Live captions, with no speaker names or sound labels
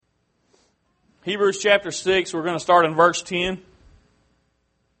Hebrews chapter 6, we're going to start in verse 10.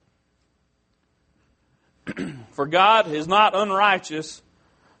 For God is not unrighteous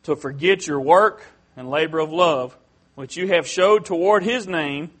to forget your work and labor of love, which you have showed toward His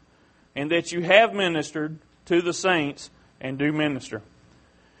name, and that you have ministered to the saints and do minister.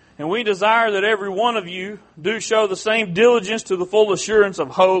 And we desire that every one of you do show the same diligence to the full assurance of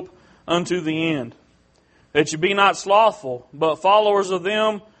hope unto the end, that you be not slothful, but followers of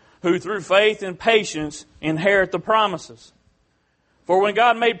them who through faith and patience inherit the promises. For when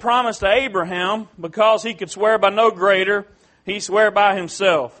God made promise to Abraham, because he could swear by no greater, he sware by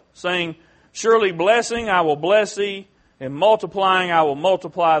himself, saying, Surely blessing I will bless thee, and multiplying I will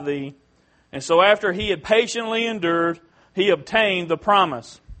multiply thee. And so after he had patiently endured, he obtained the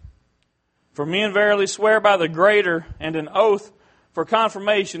promise. For men verily swear by the greater, and an oath for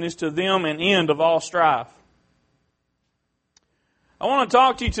confirmation is to them an end of all strife. I want to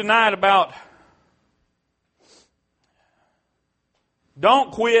talk to you tonight about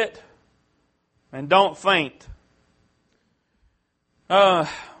don't quit and don't faint.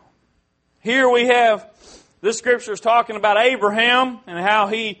 Here we have, this scripture is talking about Abraham and how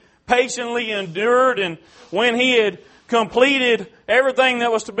he patiently endured, and when he had completed everything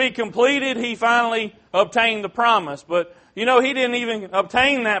that was to be completed, he finally obtained the promise. But, he didn't even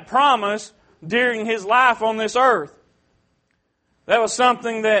obtain that promise during his life on this earth. That was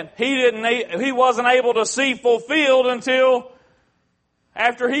something that he wasn't able to see fulfilled until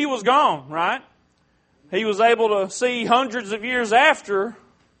after he was gone, right? He was able to see hundreds of years after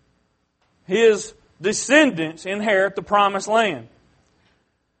his descendants inherit the promised land.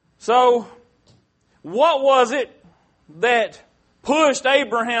 So, what was it that pushed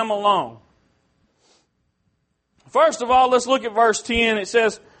Abraham along? First of all, let's look at verse 10. It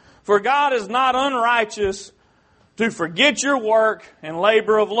says, For God is not unrighteous to forget your work and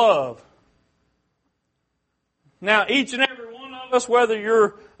labor of love. Now, each and every one of us, whether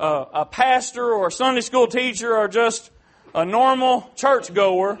you're a pastor or a Sunday school teacher or just a normal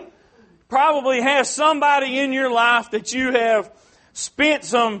churchgoer, probably has somebody in your life that you have spent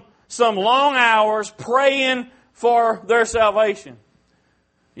some long hours praying for their salvation.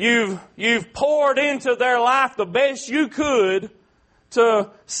 You've poured into their life the best you could to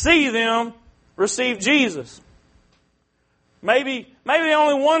see them receive Jesus. Maybe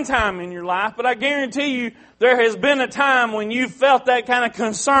only one time in your life, but I guarantee you there has been a time when you felt that kind of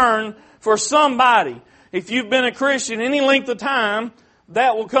concern for somebody. If you've been a Christian any length of time,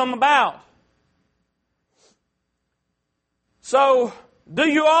 that will come about. So, do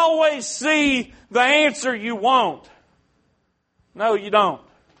you always see the answer you want? No, you don't.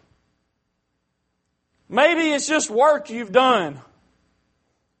 Maybe it's just work you've done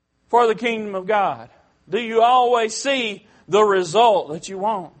for the kingdom of God. Do you always see the result that you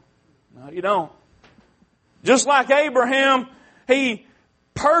want? No, you don't. Just like Abraham, he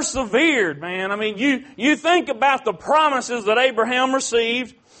persevered, man. I mean, you think about the promises that Abraham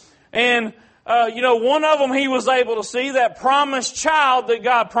received, and one of them he was able to see, that promised child that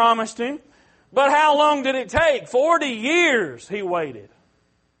God promised him. But how long did it take? 40 years he waited.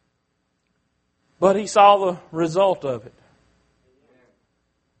 But he saw the result of it.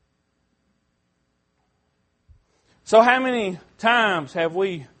 So how many times have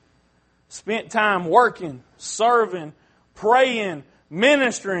we spent time working, serving, praying,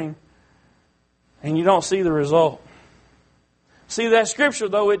 ministering, and you don't see the result? See, that scripture,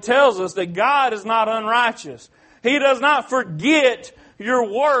 though, it tells us that God is not unrighteous. He does not forget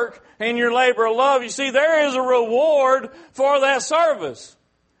your work and your labor of love. You see, there is a reward for that service.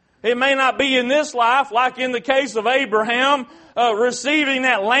 It may not be in this life, like in the case of Abraham, receiving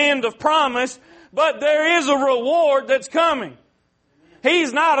that land of promise, but there is a reward that's coming.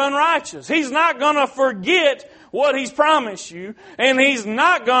 He's not unrighteous. He's not going to forget what He's promised you, and He's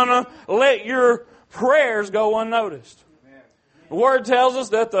not going to let your prayers go unnoticed. The Word tells us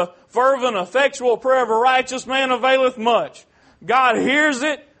that the fervent, effectual prayer of a righteous man availeth much. God hears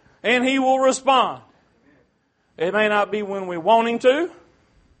it, and He will respond. It may not be when we want Him to.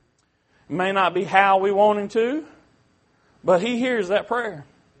 It may not be how we want Him to. But He hears that prayer.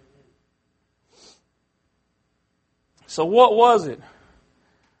 So what was it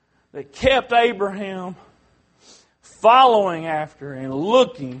that kept Abraham following after and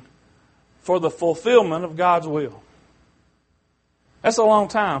looking for the fulfillment of God's will? That's a long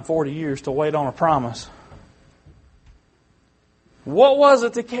time, 40 years, to wait on a promise. What was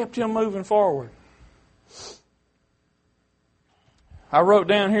it that kept him moving forward? I wrote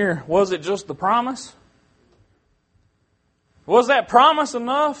down here, was it just the promise? Was that promise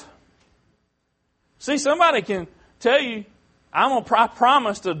enough? See, somebody can tell you I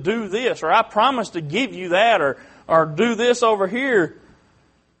promise to do this, or I promise to give you that, or do this over here.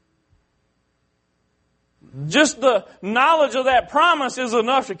 Just the knowledge of that promise is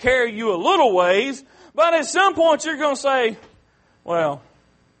enough to carry you a little ways, but at some point you're going to say, well,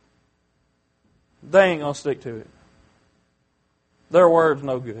 they ain't going to stick to it. Their word's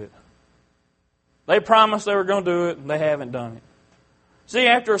no good. They promised they were going to do it, and they haven't done it. See,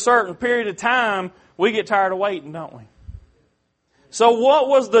 after a certain period of time, we get tired of waiting, don't we? So what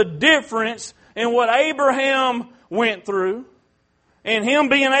was the difference in what Abraham went through and him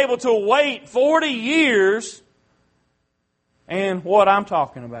being able to wait 40 years and what I'm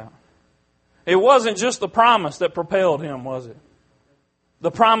talking about? It wasn't just the promise that propelled him, was it?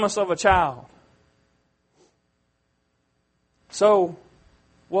 The promise of a child. So,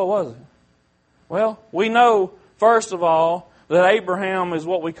 what was it? Well, we know, first of all, that Abraham is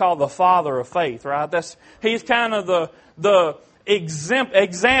what we call the father of faith, right? He's kind of the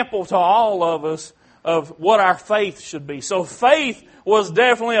example to all of us of what our faith should be. So faith was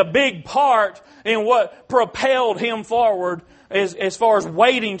definitely a big part in what propelled him forward as far as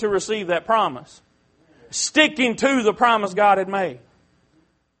waiting to receive that promise. Sticking to the promise God had made.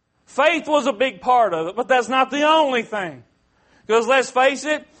 Faith was a big part of it, but that's not the only thing. Because let's face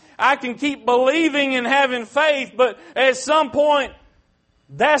it, I can keep believing and having faith, but at some point,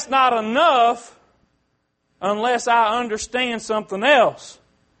 that's not enough unless I understand something else.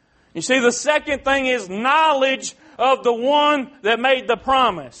 You see, the second thing is knowledge of the one that made the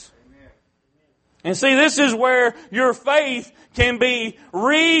promise. And see, this is where your faith can be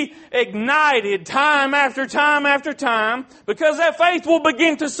reignited time after time after time, because that faith will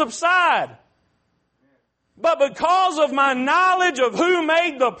begin to subside. But because of my knowledge of who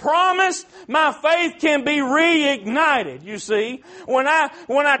made the promise, my faith can be reignited, you see. When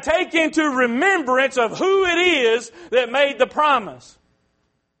I take into remembrance of who it is that made the promise.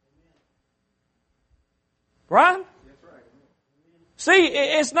 Right? See,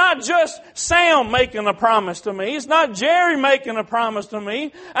 it's not just Sam making a promise to me. It's not Jerry making a promise to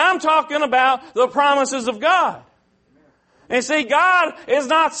me. I'm talking about the promises of God. And see, God is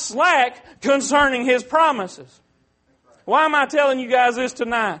not slack concerning His promises. Why am I telling you guys this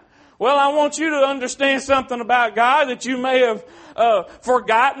tonight? Well, I want you to understand something about God that you may have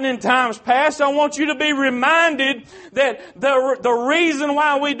forgotten in times past. I want you to be reminded that the reason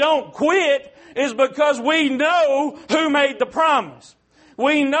why we don't quit is because we know who made the promise.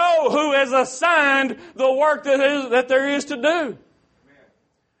 We know who has assigned the work that there is to do.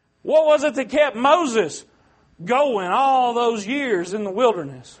 What was it that kept Moses going all those years in the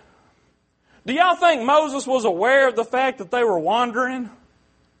wilderness? Do y'all think Moses was aware of the fact that they were wandering?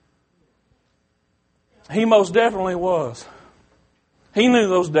 He most definitely was. He knew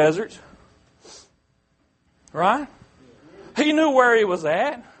those deserts. Right? He knew where he was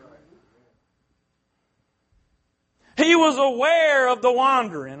at. He was aware of the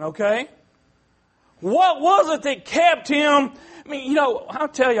wandering, okay? What was it that kept him? I mean, I'll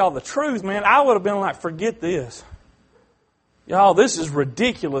tell y'all the truth, man. I would have been like, forget this. Y'all, this is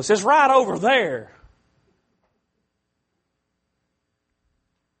ridiculous. It's right over there.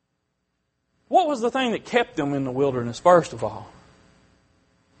 What was the thing that kept them in the wilderness, first of all?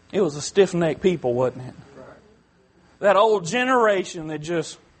 It was a stiff-necked people, wasn't it? That old generation that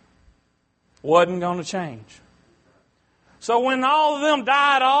just wasn't going to change. So when all of them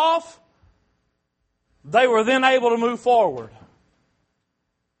died off, they were then able to move forward.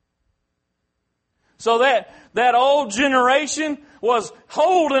 So that old generation was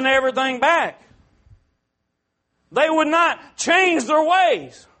holding everything back. They would not change their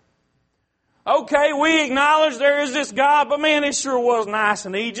ways. Okay, we acknowledge there is this God, but man, it sure was nice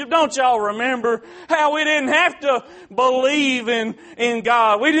in Egypt. Don't y'all remember how we didn't have to believe in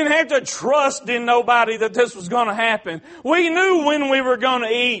God? We didn't have to trust in nobody that this was going to happen. We knew when we were going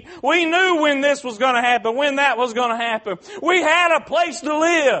to eat. We knew when this was going to happen, when that was going to happen. We had a place to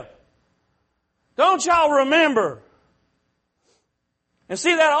live. Don't y'all remember? And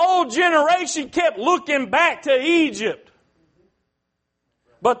see, that old generation kept looking back to Egypt.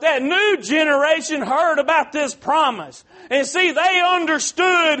 But that new generation heard about this promise. And see, they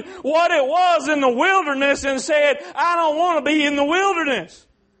understood what it was in the wilderness and said, I don't want to be in the wilderness.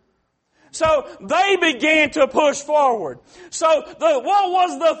 So they began to push forward. So what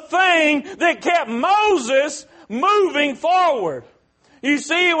was the thing that kept Moses moving forward? You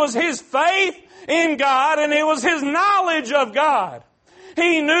see, it was his faith in God and it was his knowledge of God.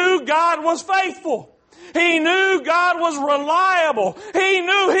 He knew God was faithful. He knew God was reliable. He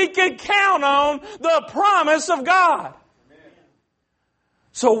knew he could count on the promise of God.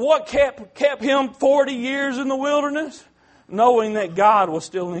 So what kept him 40 years in the wilderness? knowing that God was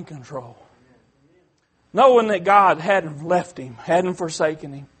still in control. Knowing that God hadn't left him, hadn't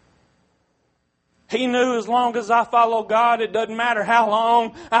forsaken him. He knew as long as I follow God, it doesn't matter how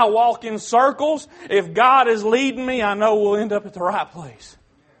long I walk in circles. If God is leading me, I know we'll end up at the right place.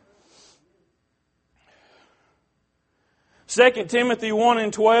 2 Timothy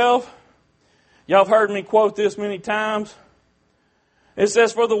 1:12. Y'all have heard me quote this many times. It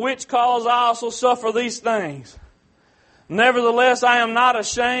says, "For the which cause I also suffer these things. Nevertheless, I am not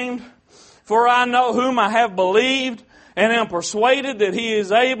ashamed, for I know whom I have believed, and am persuaded that He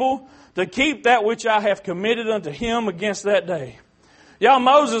is able to keep that which I have committed unto Him against that day." Y'all,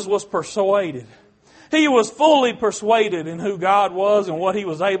 Moses was persuaded. He was fully persuaded in who God was and what He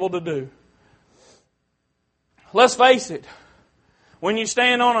was able to do. Let's face it. When you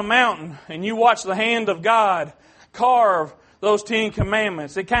stand on a mountain and you watch the hand of God carve those 10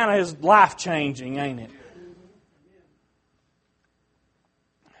 commandments, it kind of is life-changing, ain't it?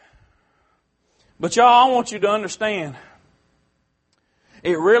 But y'all, I want you to understand,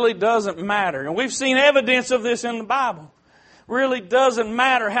 it really doesn't matter. And we've seen evidence of this in the Bible. It really doesn't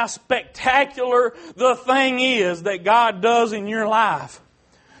matter how spectacular the thing is that God does in your life.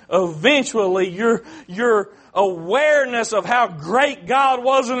 Eventually, your awareness of how great God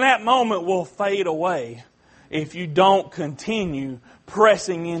was in that moment will fade away if you don't continue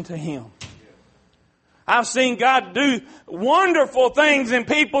pressing into Him. I've seen God do wonderful things in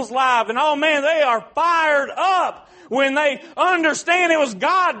people's lives, and oh man, they are fired up when they understand it was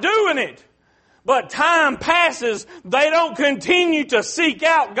God doing it. But time passes, they don't continue to seek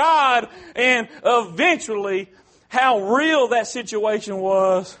out God, and eventually, how real that situation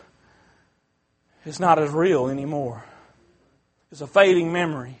was, it's not as real anymore. It's a fading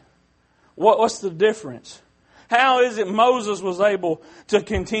memory. What's the difference? How is it Moses was able to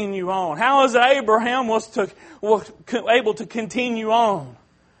continue on? How is it Abraham was able to continue on?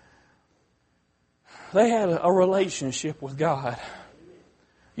 They had a relationship with God.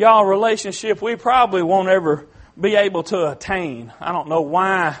 Y'all, a relationship we probably won't ever be able to attain. I don't know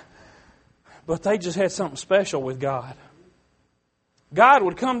why, but they just had something special with God. God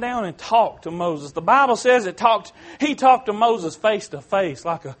would come down and talk to Moses. The Bible says He talked to Moses face to face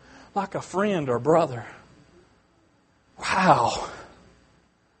like a friend or brother. Wow.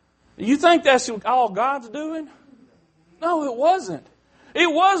 You think that's all God's doing? No, it wasn't. It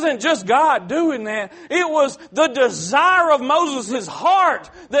wasn't just God doing that. It was the desire of Moses' heart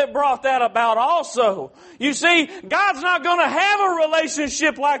that brought that about also. You see, God's not going to have a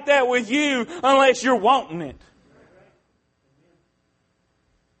relationship like that with you unless you're wanting it.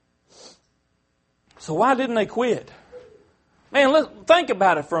 So why didn't they quit? Man, let's think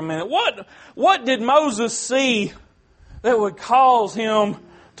about it for a minute. What did Moses see that would cause him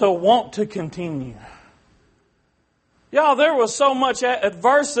to want to continue? Y'all, there was so much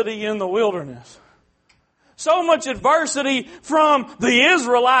adversity in the wilderness. So much adversity from the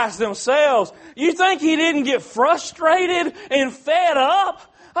Israelites themselves. You think he didn't get frustrated and fed up?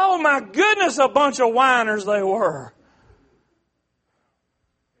 Oh my goodness, a bunch of whiners they were.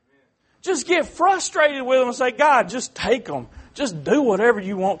 Just get frustrated with them and say, God, just take them. Just do whatever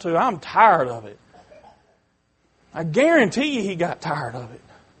you want to. I'm tired of it. I guarantee you he got tired of it.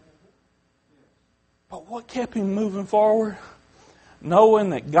 But what kept him moving forward? Knowing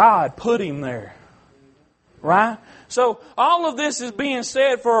that God put him there. Right? So all of this is being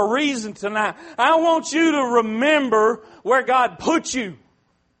said for a reason tonight. I want you to remember where God put you.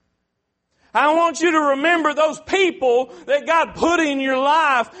 I want you to remember those people that God put in your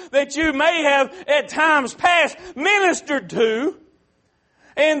life that you may have at times past ministered to.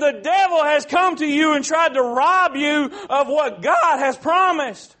 And the devil has come to you and tried to rob you of what God has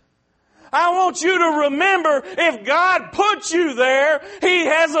promised. I want you to remember, if God put you there, He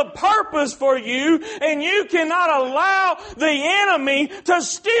has a purpose for you, and you cannot allow the enemy to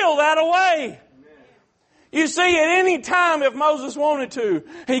steal that away. You see, at any time, if Moses wanted to,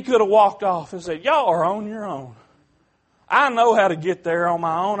 he could have walked off and said, y'all are on your own. I know how to get there on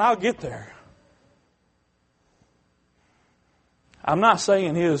my own. I'll get there. I'm not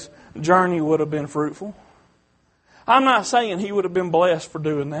saying his journey would have been fruitful. I'm not saying he would have been blessed for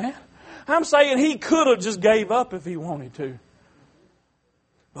doing that. I'm saying he could have just gave up if he wanted to.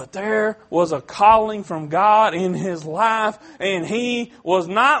 But there was a calling from God in his life, and he was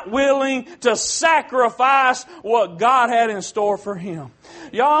not willing to sacrifice what God had in store for him.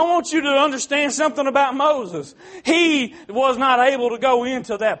 Y'all, I want you to understand something about Moses. He was not able to go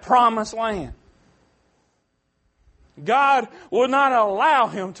into that promised land. God would not allow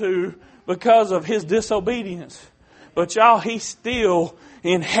him to because of his disobedience. But y'all, he still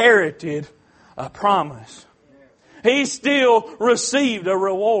inherited a promise. he still received a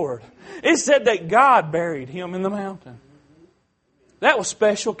reward. It said that God buried him in the mountain. That was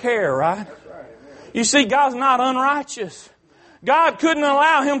special care, right? You see, God's not unrighteous. God couldn't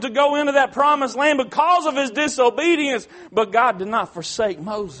allow him to go into that promised land because of his disobedience, but God did not forsake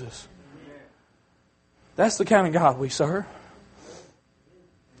Moses. That's the kind of God we serve.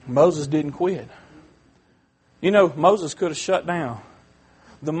 Moses didn't quit. You know, Moses could have shut down.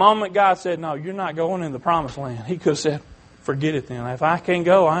 The moment God said, no, you're not going in the promised land, he could have said, forget it then. If I can't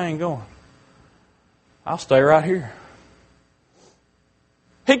go, I ain't going. I'll stay right here.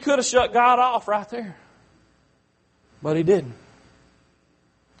 He could have shut God off right there. But he didn't.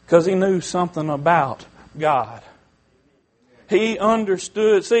 Because he knew something about God. He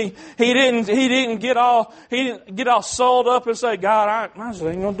understood. See, he didn't get all sold up and say, God, I just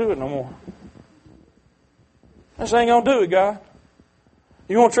ain't gonna do it no more. I just ain't gonna do it, God.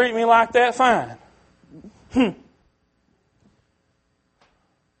 You gonna treat me like that? Fine.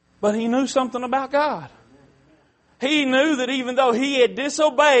 But he knew something about God. He knew that even though he had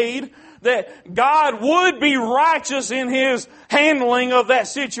disobeyed, that God would be righteous in his handling of that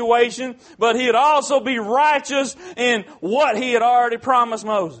situation, but he'd also be righteous in what he had already promised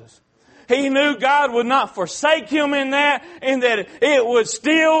Moses. He knew God would not forsake him in that, and that it would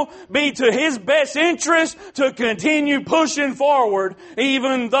still be to his best interest to continue pushing forward,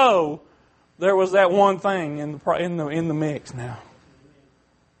 even though there was that one thing in the mix now.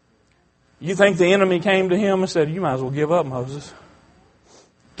 You think the enemy came to him and said, you might as well give up, Moses?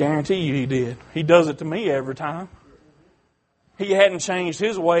 Guarantee you he did. He does it to me every time. He hadn't changed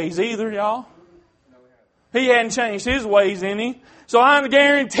his ways either, y'all. He hadn't changed his ways any. So I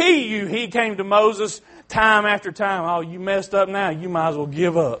guarantee you he came to Moses time after time. Oh, you messed up now. You might as well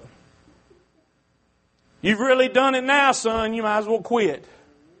give up. You've really done it now, son. You might as well quit.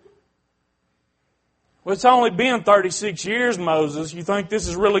 Well, it's only been 36 years, Moses. You think this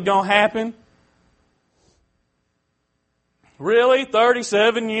is really going to happen? Really?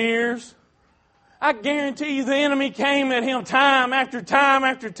 37 years? I guarantee you the enemy came at him time after time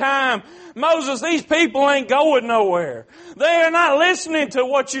after time. Moses, these people ain't going nowhere. They are not listening to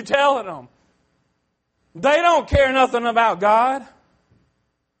what you're telling them. They don't care nothing about God.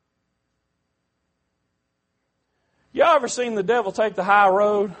 Y'all ever seen the devil take the high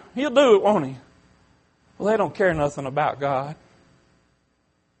road? He'll do it, won't he? Well, they don't care nothing about God.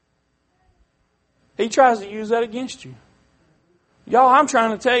 He tries to use that against you. Y'all, I'm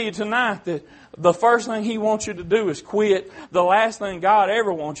trying to tell you tonight that the first thing he wants you to do is quit. The last thing God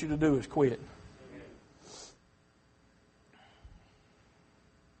ever wants you to do is quit.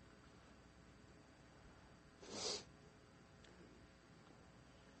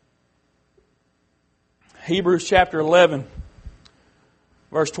 Hebrews chapter 11,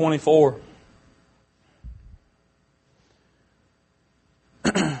 verse 24.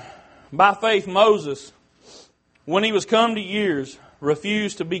 By faith, Moses, when he was come to years,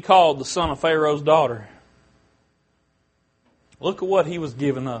 refused to be called the son of Pharaoh's daughter. Look at what he was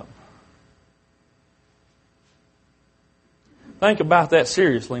giving up. Think about that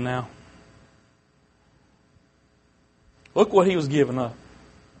seriously now. Look what he was giving up.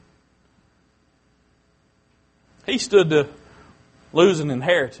 He stood to lose an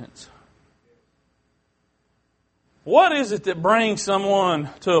inheritance. What is it that brings someone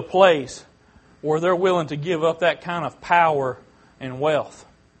to a place where they're willing to give up that kind of power and wealth?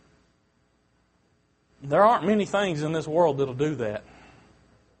 There aren't many things in this world that'll do that.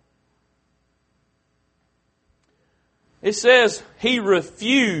 It says he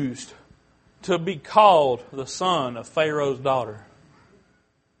refused to be called the son of Pharaoh's daughter.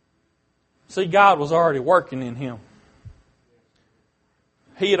 See, God was already working in him.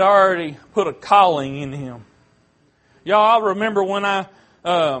 He had already put a calling in him. Y'all, I remember when I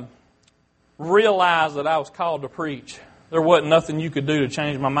realized that I was called to preach. There wasn't nothing you could do to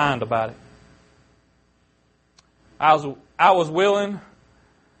change my mind about it. I was willing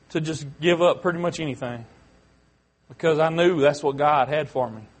to just give up pretty much anything because I knew that's what God had for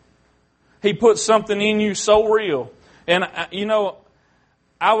me. He put something in you so real. And,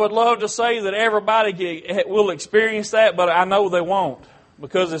 I would love to say that everybody will experience that, but I know they won't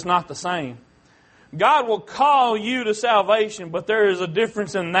because it's not the same. God will call you to salvation, but there is a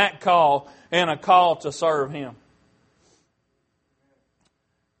difference in that call and a call to serve Him.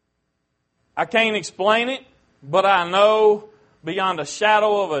 I can't explain it, but I know beyond a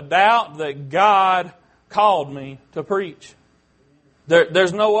shadow of a doubt that God called me to preach.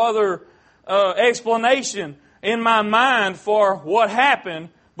 There's no other explanation in my mind for what happened,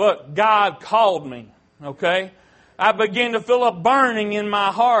 but God called me. Okay? I began to feel a burning in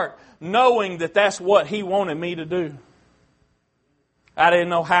my heart knowing that that's what He wanted me to do. I didn't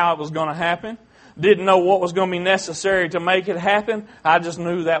know how it was going to happen. Didn't know what was going to be necessary to make it happen. I just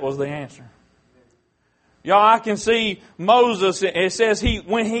knew that was the answer. Y'all, I can see Moses. It says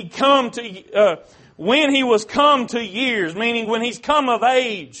when he was come to years, meaning when he's come of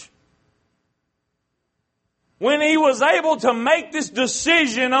age. When he was able to make this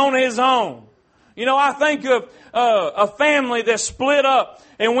decision on his own. You know, I think of a family that's split up,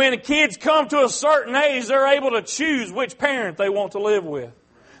 and when the kids come to a certain age, they're able to choose which parent they want to live with.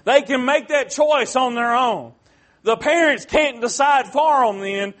 They can make that choice on their own. The parents can't decide for them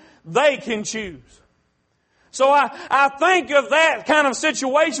then. They can choose. So I think of that kind of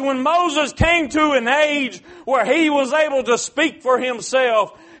situation when Moses came to an age where he was able to speak for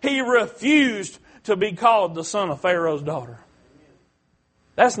himself. He refused to be called the son of Pharaoh's daughter.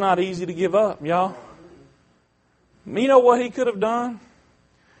 That's not easy to give up, y'all. You know what he could have done?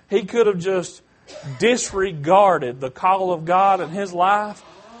 He could have just disregarded the call of God in his life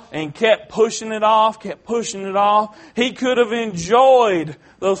and kept pushing it off. He could have enjoyed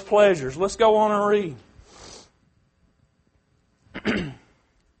those pleasures. Let's go on and read.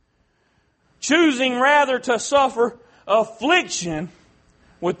 Choosing rather to suffer affliction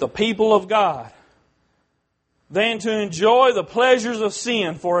with the people of God than to enjoy the pleasures of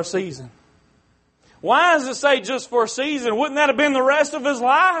sin for a season. Why does it say just for a season? Wouldn't that have been the rest of his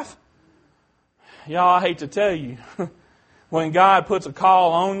life? Y'all, I hate to tell you, when God puts a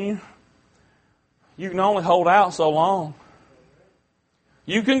call on you, you can only hold out so long.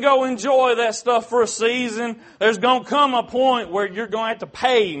 You can go enjoy that stuff for a season. There's going to come a point where you're going to have to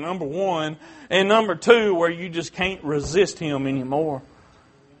pay, number one, and number two, where you just can't resist Him anymore.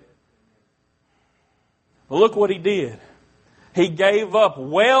 But look what he did. He gave up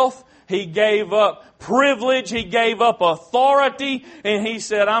wealth. He gave up privilege. He gave up authority. And he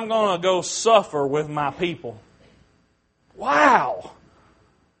said, I'm going to go suffer with my people. Wow.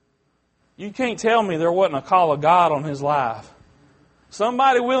 You can't tell me there wasn't a call of God on his life.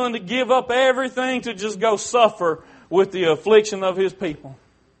 Somebody willing to give up everything to just go suffer with the affliction of His people.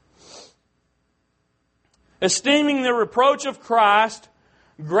 Esteeming the reproach of Christ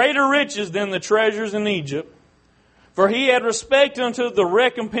greater riches than the treasures in Egypt, for he had respect unto the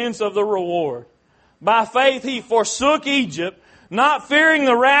recompense of the reward. By faith he forsook Egypt, not fearing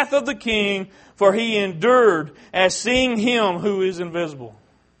the wrath of the king, for he endured as seeing Him who is invisible.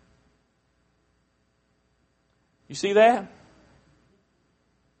 You see that?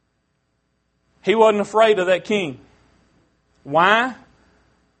 He wasn't afraid of that king. Why?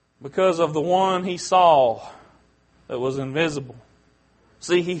 Because of the one he saw that was invisible.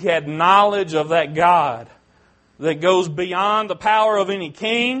 See, he had knowledge of that God that goes beyond the power of any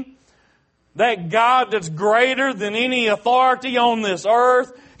king. That God that's greater than any authority on this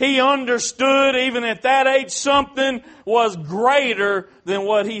earth. He understood even at that age something was greater than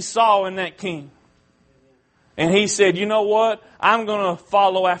what he saw in that king. And he said, you know what? I'm going to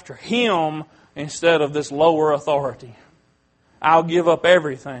follow after Him instead of this lower authority. I'll give up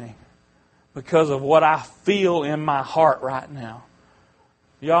everything because of what I feel in my heart right now.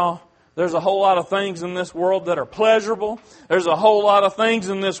 Y'all, there's a whole lot of things in this world that are pleasurable. There's a whole lot of things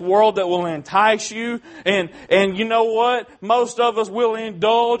in this world that will entice you. And you know what? Most of us will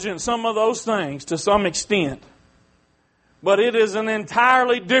indulge in some of those things to some extent. But it is an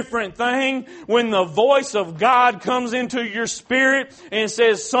entirely different thing when the voice of God comes into your spirit and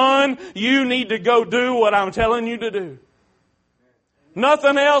says, son, you need to go do what I'm telling you to do.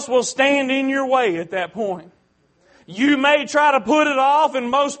 Nothing else will stand in your way at that point. You may try to put it off, and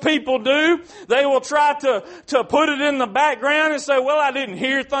most people do. They will try to put it in the background and say, well, I didn't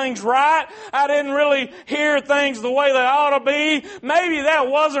hear things right. I didn't really hear things the way they ought to be. Maybe that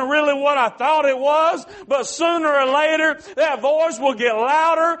wasn't really what I thought it was. But sooner or later, that voice will get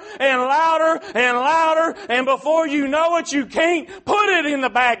louder and louder and louder. And before you know it, you can't put it in the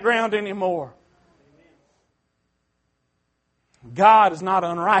background anymore. God is not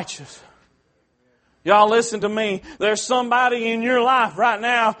unrighteous. Y'all listen to me. There's somebody in your life right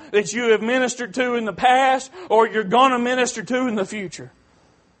now that you have ministered to in the past or you're going to minister to in the future.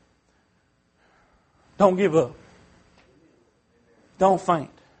 Don't give up. Don't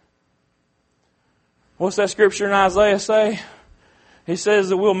faint. What's that scripture in Isaiah say? He says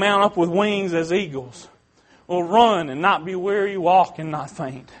that we'll mount up with wings as eagles. We'll run and not be weary, walk and not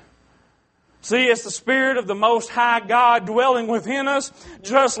faint. See, it's the Spirit of the Most High God dwelling within us,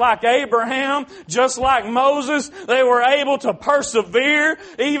 just like Abraham, just like Moses. They were able to persevere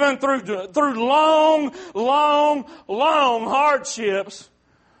even through long hardships.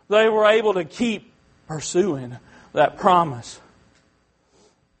 They were able to keep pursuing that promise.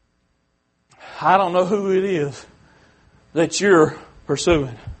 I don't know who it is that you're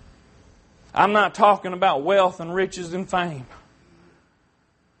pursuing. I'm not talking about wealth and riches and fame.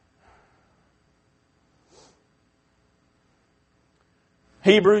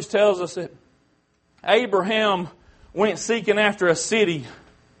 Hebrews tells us that Abraham went seeking after a city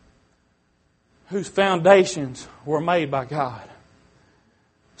whose foundations were made by God.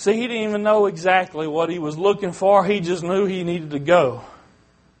 See, he didn't even know exactly what he was looking for. He just knew he needed to go.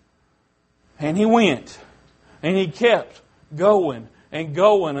 And he went. And he kept going and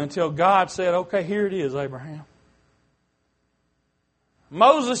going until God said, okay, here it is, Abraham.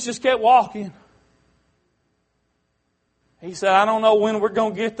 Moses just kept walking. He said, I don't know when we're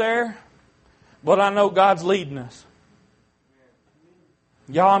going to get there, but I know God's leading us.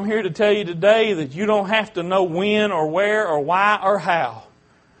 Y'all, I'm here to tell you today that you don't have to know when or where or why or how.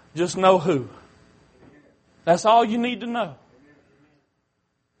 Just know who. That's all you need to know.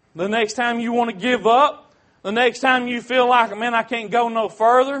 The next time you want to give up, the next time you feel like, man, I can't go no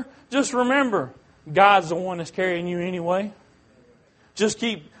further, just remember, God's the one that's carrying you anyway. Just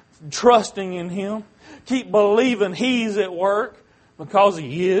keep trusting in Him. Keep believing He's at work, because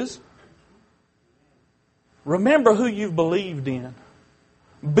He is. Remember who you've believed in.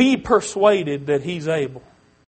 Be persuaded that He's able.